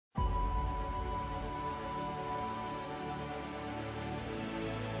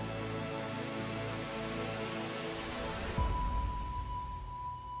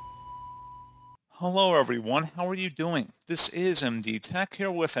Hello everyone, how are you doing? This is MD Tech here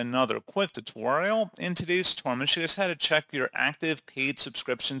with another quick tutorial. In today's tutorial, I'm going to show you guys how to check your active paid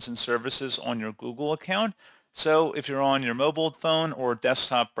subscriptions and services on your Google account. So if you're on your mobile phone or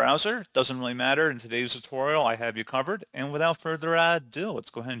desktop browser, it doesn't really matter. In today's tutorial, I have you covered. And without further ado,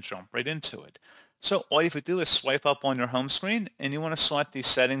 let's go ahead and jump right into it. So all you have to do is swipe up on your home screen and you want to select the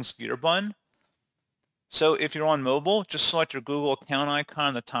settings gear button. So if you're on mobile, just select your Google account icon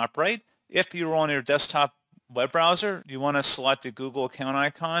in the top right. If you're on your desktop web browser, you want to select the Google account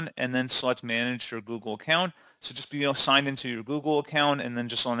icon and then select manage your Google account. So just be signed into your Google account, and then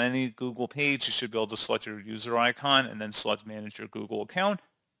just on any Google page, you should be able to select your user icon and then select manage your Google account.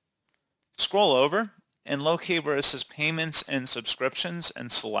 Scroll over and locate where it says payments and subscriptions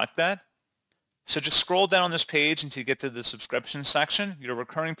and select that. So just scroll down this page until you get to the subscription section. Your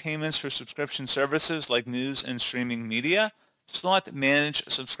recurring payments for subscription services like news and streaming media. Select Manage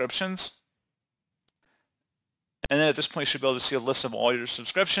Subscriptions. And then at this point, you should be able to see a list of all your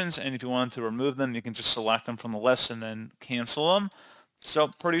subscriptions. And if you want to remove them, you can just select them from the list and then cancel them. So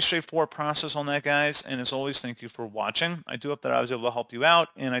pretty straightforward process on that, guys. And as always, thank you for watching. I do hope that I was able to help you out.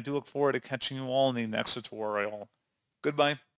 And I do look forward to catching you all in the next tutorial. Goodbye.